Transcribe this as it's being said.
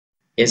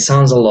it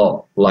sounds a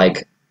lot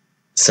like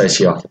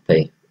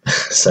sociopathy.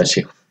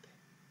 Sociopathy.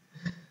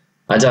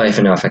 I don't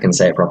even know if I can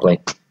say it properly.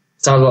 It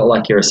sounds a lot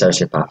like you're a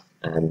sociopath.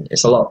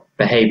 It's a lot.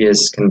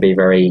 Behaviours can be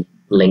very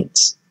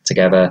linked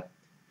together.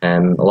 A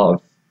lot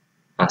of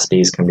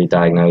Aspies can be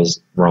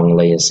diagnosed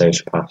wrongly as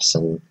sociopaths,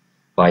 and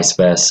vice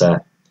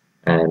versa.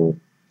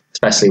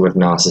 Especially with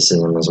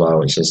narcissism as well,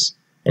 which is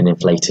an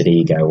inflated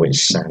ego,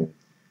 which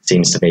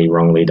seems to be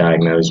wrongly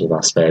diagnosed with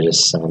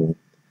Asperger's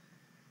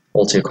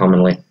all too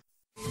commonly.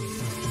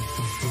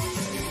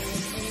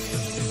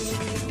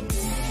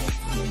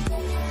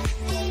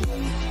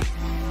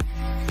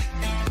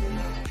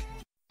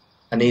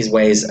 And these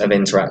ways of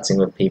interacting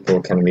with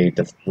people can be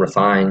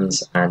refined,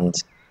 and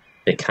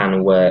they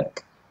can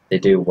work. They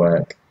do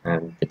work,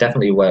 and they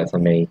definitely work for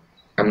me.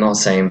 I'm not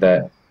saying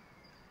that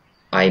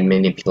I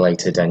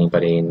manipulated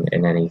anybody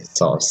in any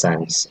sort of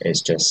sense.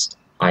 It's just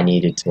I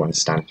needed to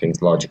understand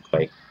things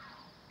logically,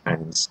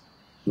 and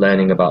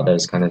learning about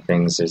those kind of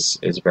things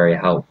is very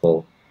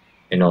helpful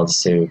in order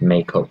to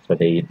make up for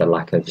the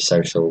lack of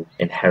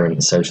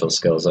inherent social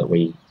skills that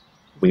we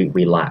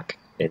lack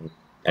in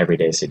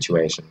everyday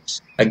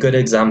situations. A good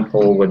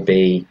example would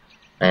be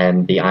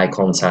the eye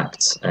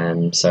contact.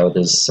 So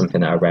there's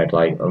something that I read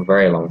like a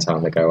very long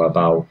time ago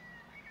about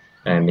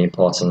the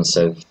importance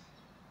of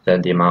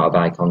the amount of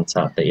eye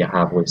contact that you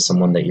have with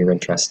someone that you're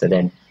interested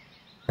in.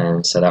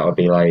 So that would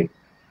be like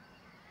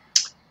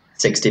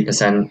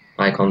 60%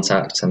 eye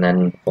contact, and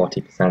then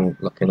 40%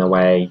 looking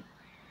away,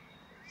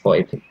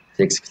 60%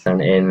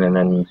 in, and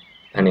then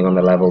depending on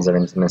the levels of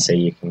intimacy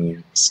you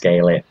can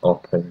scale it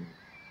up, and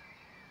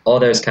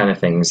all those kind of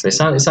things. It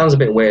sounds a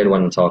bit weird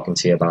when I'm talking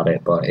to you about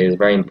it, but it was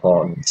very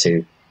important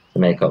to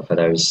make up for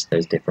those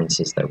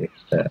differences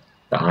that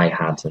I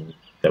had and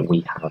that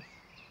we have.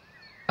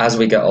 As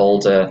we get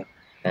older,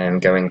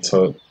 going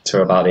to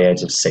about the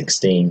age of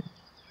 16,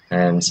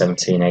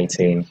 17,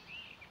 18,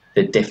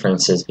 the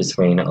differences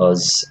between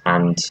us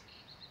and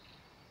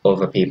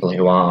other people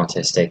who are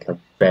autistic are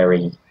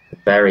very,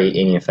 very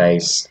in your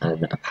face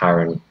and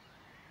apparent.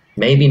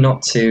 Maybe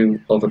not to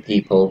other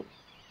people,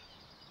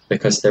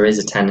 because there is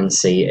a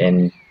tendency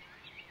in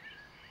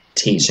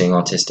teaching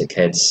autistic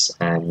kids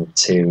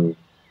to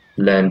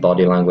learn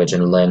body language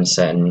and learn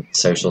certain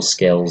social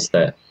skills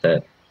that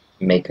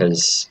make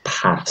us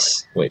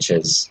pass, which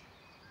is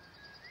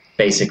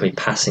basically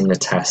passing the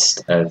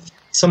test of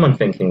someone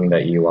thinking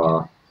that you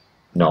are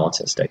not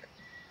autistic.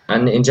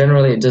 And in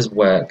general, it does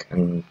work,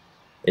 and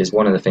is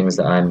one of the things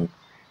that I'm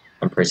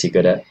pretty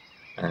good at.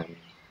 I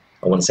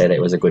wouldn't say that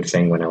it was a good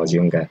thing when I was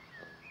younger.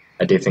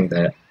 I do think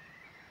that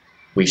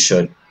we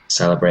should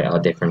celebrate our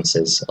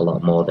differences a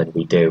lot more than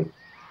we do,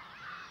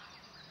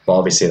 but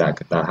obviously that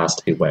has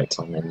to be worked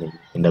on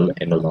in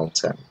the long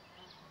term.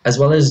 As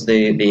well as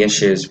the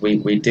issues,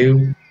 we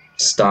do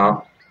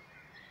start,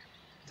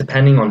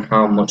 depending on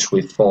how much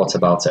we've thought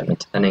about it and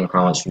depending on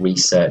how much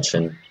research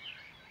and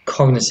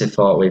cognitive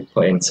thought we've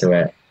put into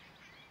it,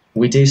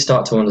 we do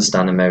start to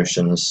understand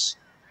emotions.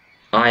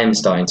 I am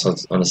starting to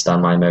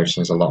understand my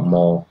emotions a lot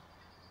more.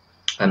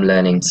 I'm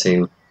learning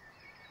to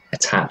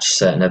attach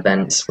certain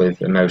events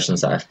with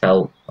emotions that I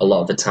felt. A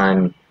lot of the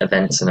time,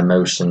 events and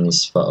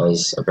emotions for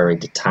us are very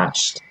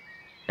detached,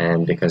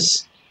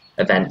 because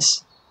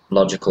events,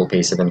 logical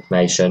piece of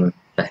information,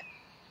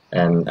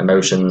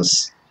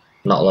 emotions,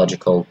 not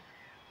logical.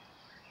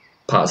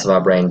 Parts of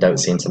our brain don't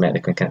seem to make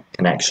the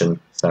connection.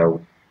 So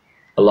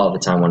a lot of the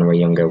time when we're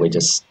younger, we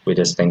just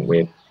think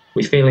we're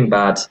feeling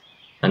bad,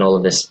 and all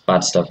of this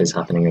bad stuff is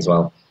happening as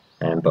well.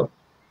 But for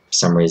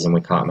some reason,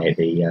 we can't make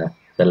the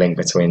link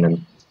between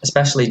them.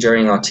 Especially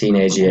during our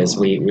teenage years,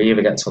 we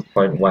either get to a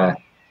point where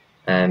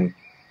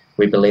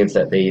we believe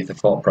that the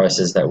thought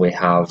process that we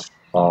have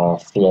are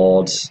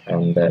flawed,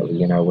 and that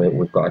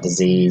we've got a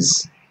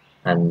disease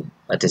and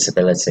a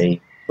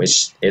disability,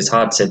 which is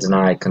hard to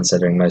deny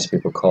considering most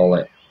people call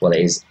it what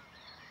it is.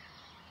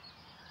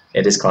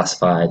 It is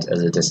classified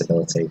as a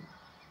disability,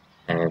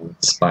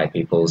 despite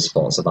people's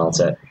thoughts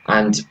about it.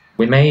 And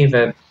we may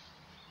either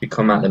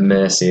become at the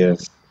mercy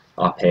of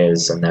our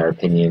peers and their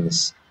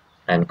opinions,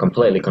 and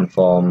completely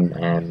conform,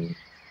 and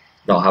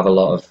not have a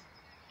lot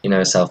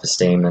of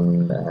self-esteem,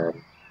 and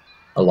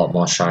a lot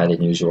more shy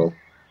than usual.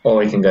 Or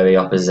we can go the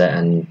opposite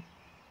and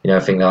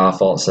think that our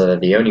thoughts are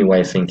the only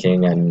way of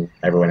thinking, and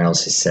everyone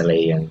else is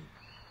silly, and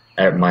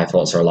my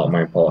thoughts are a lot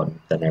more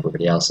important than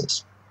everybody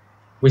else's.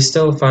 We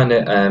still find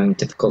it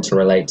difficult to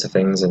relate to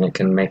things, and it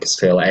can make us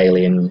feel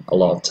alien a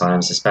lot of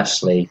times,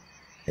 especially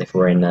if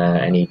we're in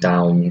any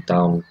down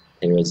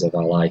periods of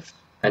our life.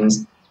 And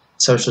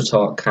social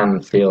talk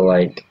can feel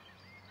like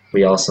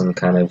we are some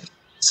kind of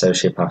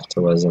sociopath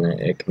to us, and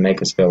it can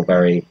make us feel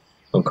very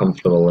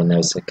uncomfortable in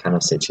those kind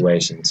of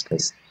situations,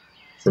 because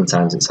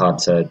sometimes it's hard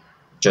to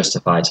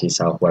justify to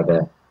yourself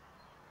whether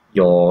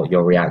your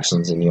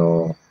reactions and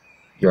your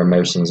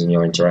emotions and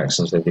your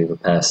interactions with the other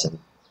person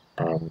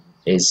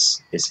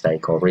is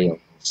fake or real.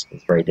 It's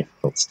very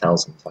difficult to tell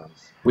sometimes.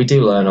 We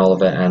do learn all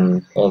of it,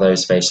 and all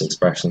those facial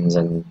expressions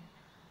and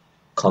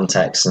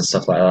context and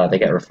stuff like that, they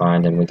get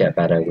refined and we get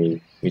better.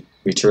 We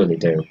truly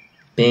do.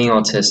 being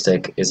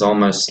autistic is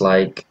almost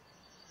like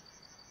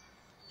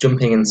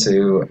jumping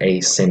into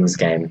a Sims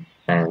game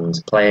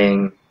and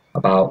playing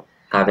about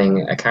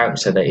having a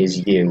character that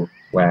is you,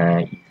 where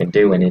you can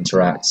do and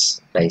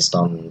interact based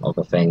on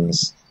other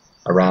things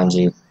around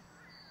you,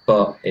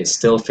 but it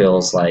still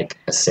feels like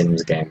a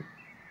Sims game.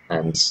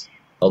 And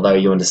although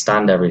you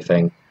understand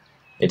everything,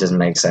 it doesn't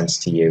make sense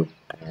to you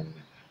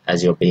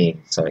as your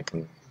being, so it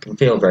can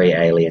feel very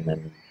alien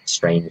and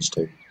strange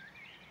to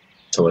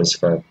us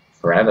for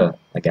forever,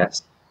 I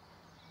guess.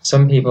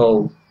 Some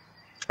people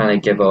trying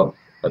to give up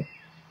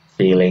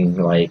feeling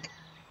like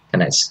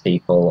connects to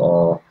people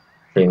or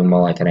feeling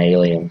more like an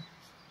alien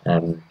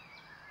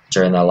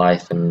during their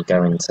life and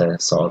go into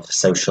sort of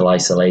social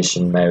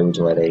isolation mode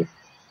where they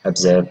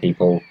observe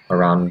people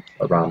around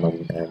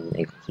them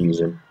in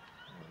confusion.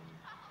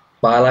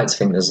 But I like to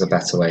think there's a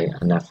better way,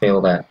 and I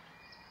feel that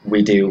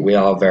we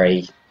are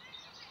very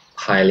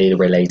highly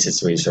related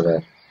to each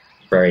other,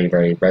 very,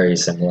 very, very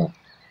similar.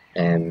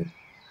 And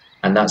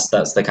that's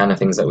the kind of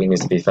things that we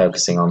need to be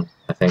focusing on,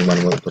 I think,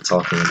 when we're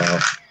talking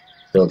about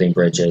building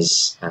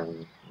bridges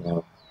and, you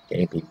know,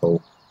 getting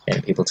people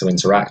to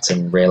interact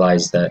and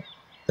realize that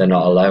they're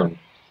not alone.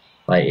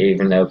 Like,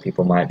 even though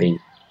people might be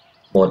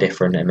more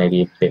different and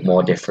maybe a bit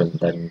more different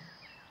than,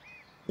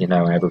 you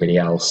know, everybody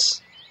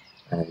else,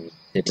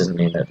 it doesn't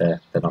mean that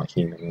they're not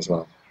human as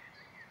well,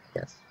 I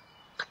guess.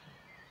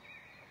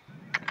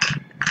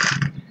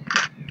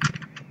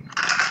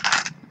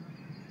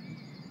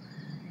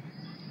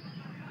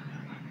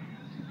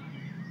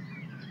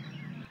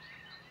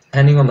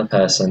 Depending on the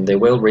person, they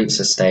will reach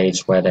a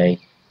stage where they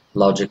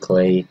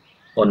logically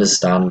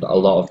understand a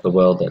lot of the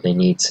world that they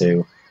need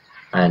to,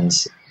 and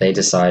they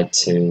decide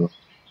to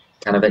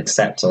kind of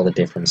accept all the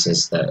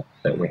differences that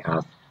we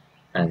have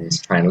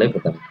and try and live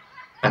with them.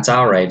 At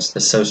our age,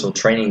 the social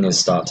training is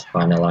start to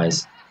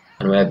finalise,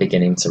 and we're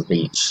beginning to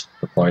reach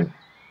the point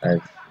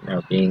of, you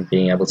know,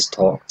 being able to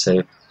talk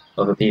to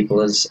other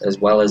people as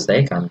well as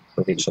they can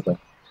with each other.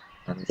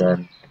 And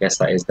I guess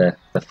that is the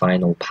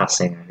final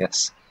passing, I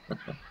guess.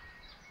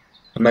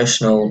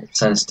 Emotional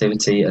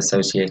sensitivity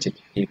associated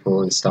with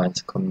people is starting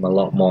to become a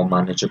lot more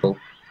manageable.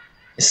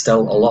 It's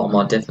still a lot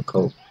more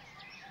difficult,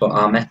 but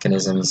our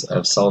mechanisms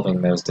of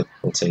solving those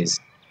difficulties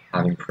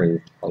have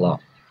improved a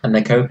lot. And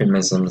the coping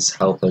mechanisms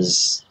help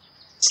us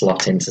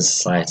slot into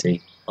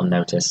society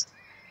unnoticed,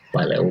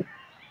 like little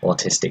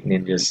autistic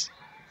ninjas.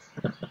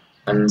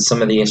 And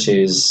some of the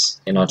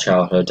issues in our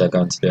childhood are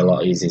going to be a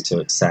lot easier to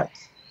accept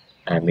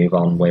and move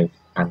on with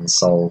and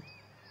solve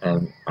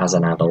as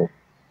an adult.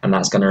 And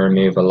that's going to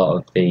remove a lot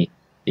of the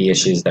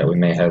issues that we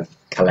may have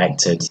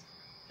collected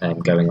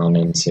going on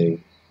into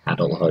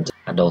adulthood,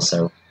 and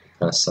also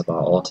because of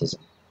our autism.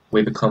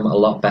 We become a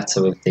lot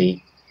better with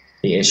the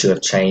issue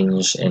of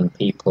change in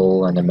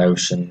people and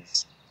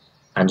emotions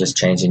and just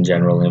change in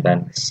general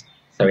events.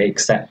 So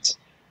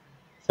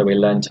we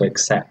learn to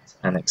accept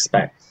and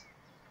expect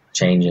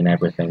change in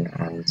everything,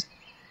 and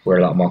we're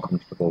a lot more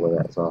comfortable with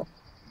it as well.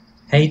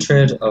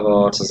 Hatred of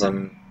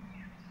autism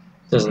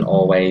doesn't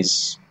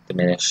always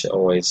diminish. It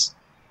always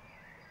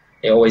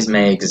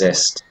may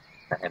exist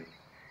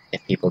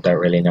if people don't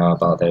really know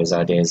about those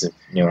ideas of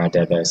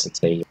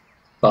neurodiversity.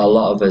 But a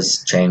lot of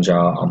us change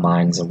our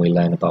minds, and we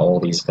learn about all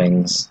these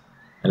things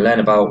and learn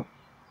about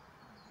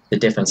the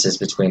differences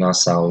between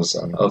ourselves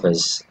and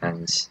others,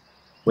 and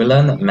we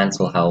learn that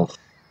mental health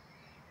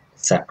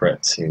is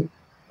separate to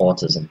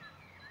autism,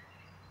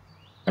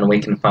 and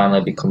we can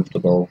finally be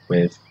comfortable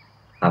with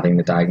having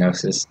the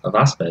diagnosis of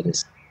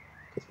Asperger's,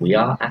 because we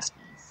are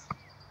Asperger's.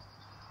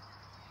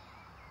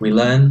 We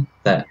learn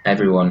that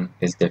everyone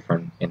is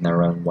different in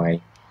their own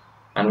way,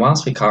 and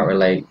whilst we can't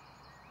relate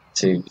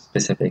to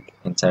specific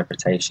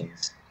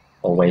interpretations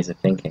or ways of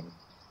thinking,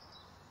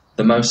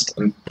 the most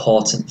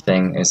important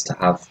thing is to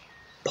have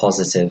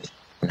positive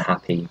and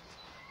happy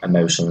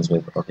emotions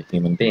with other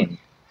human beings.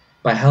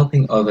 By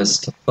helping others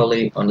to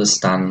fully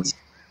understand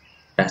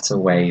better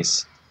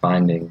ways of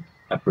finding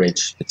a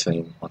bridge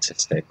between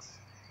autistics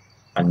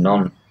and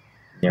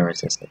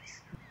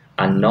non-neurotistics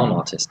and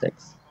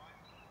non-autistics.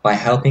 By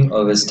helping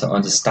others to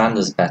understand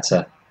us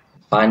better,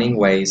 finding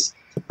ways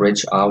to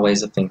bridge our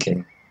ways of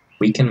thinking,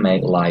 we can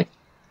make life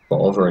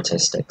for other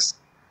autistics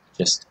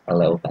just a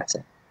little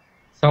better.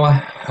 So I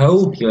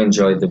hope you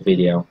enjoyed the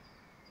video.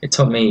 It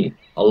took me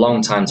a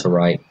long time to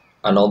write,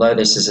 and although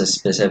this is a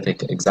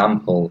specific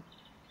example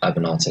of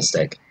an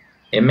autistic,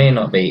 it may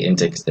not be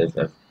indicative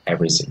of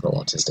every single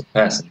autistic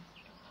person,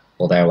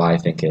 although I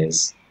think it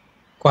is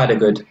quite a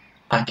good,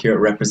 accurate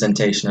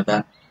representation of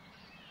that.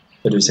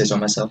 If I do say so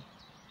myself.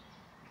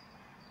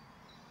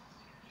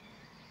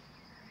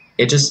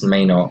 It just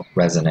may not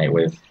resonate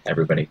with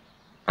everybody,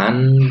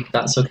 and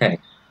that's okay.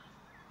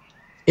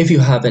 If you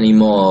have any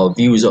more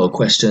views or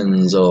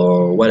questions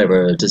or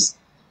whatever, just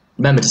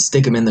remember to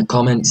stick them in the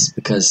comments,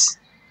 because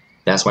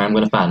that's where I'm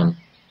going to find them,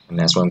 and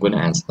that's where I'm going to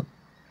answer them.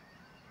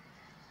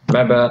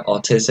 Remember,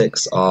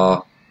 autistics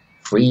are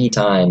 3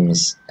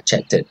 times, I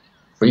checked it,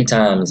 3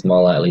 times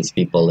more likely to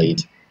be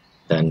bullied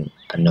than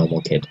a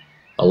normal kid.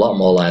 A lot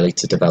more likely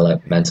to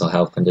develop mental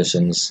health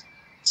conditions,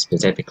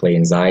 specifically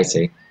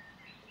anxiety.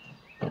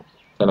 I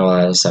don't know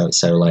why I was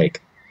so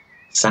like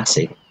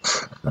sassy.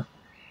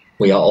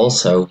 We are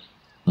also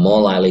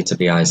more likely to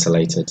be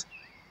isolated,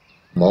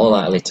 more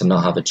likely to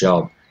not have a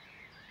job,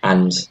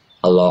 and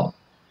a lot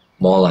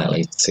more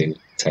likely to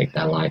take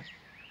their life.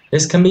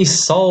 This can be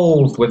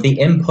solved with the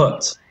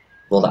input of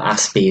all the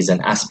Aspies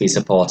and Aspie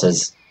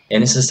supporters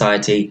in a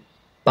society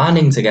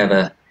banding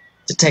together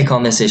to take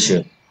on this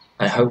issue,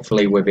 and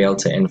hopefully we'll be able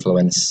to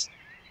influence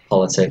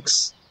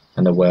politics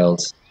and the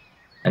world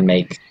and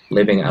make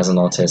living as an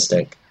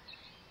autistic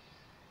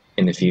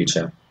in the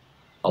future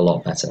a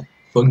lot better.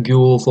 Thank you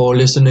all for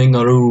listening.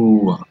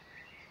 I'll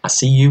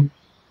see you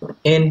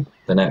in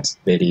the next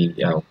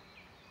video.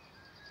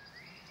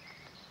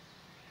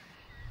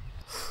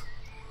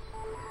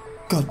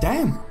 God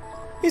damn!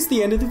 It's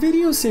the end of the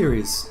video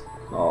series.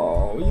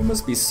 Oh, you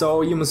must be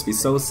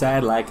so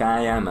sad like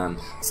I am. I'm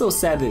so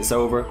sad that it's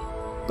over.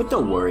 But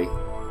don't worry,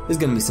 there's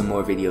gonna be some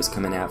more videos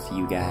coming out for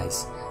you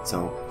guys.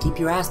 So keep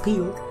your eyes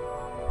peeled.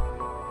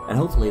 And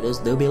hopefully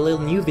there'll be a little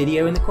new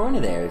video in the corner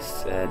there,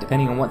 if,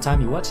 depending on what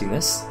time you're watching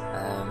this.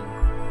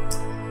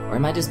 Or it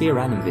might just be a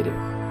random video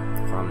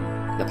from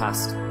the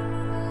past.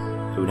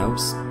 Who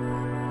knows?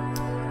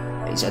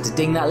 Make sure to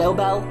ding that little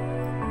bell.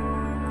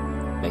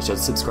 Make sure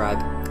to subscribe.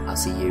 I'll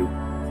see you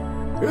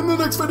in the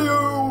next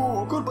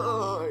video.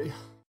 Goodbye.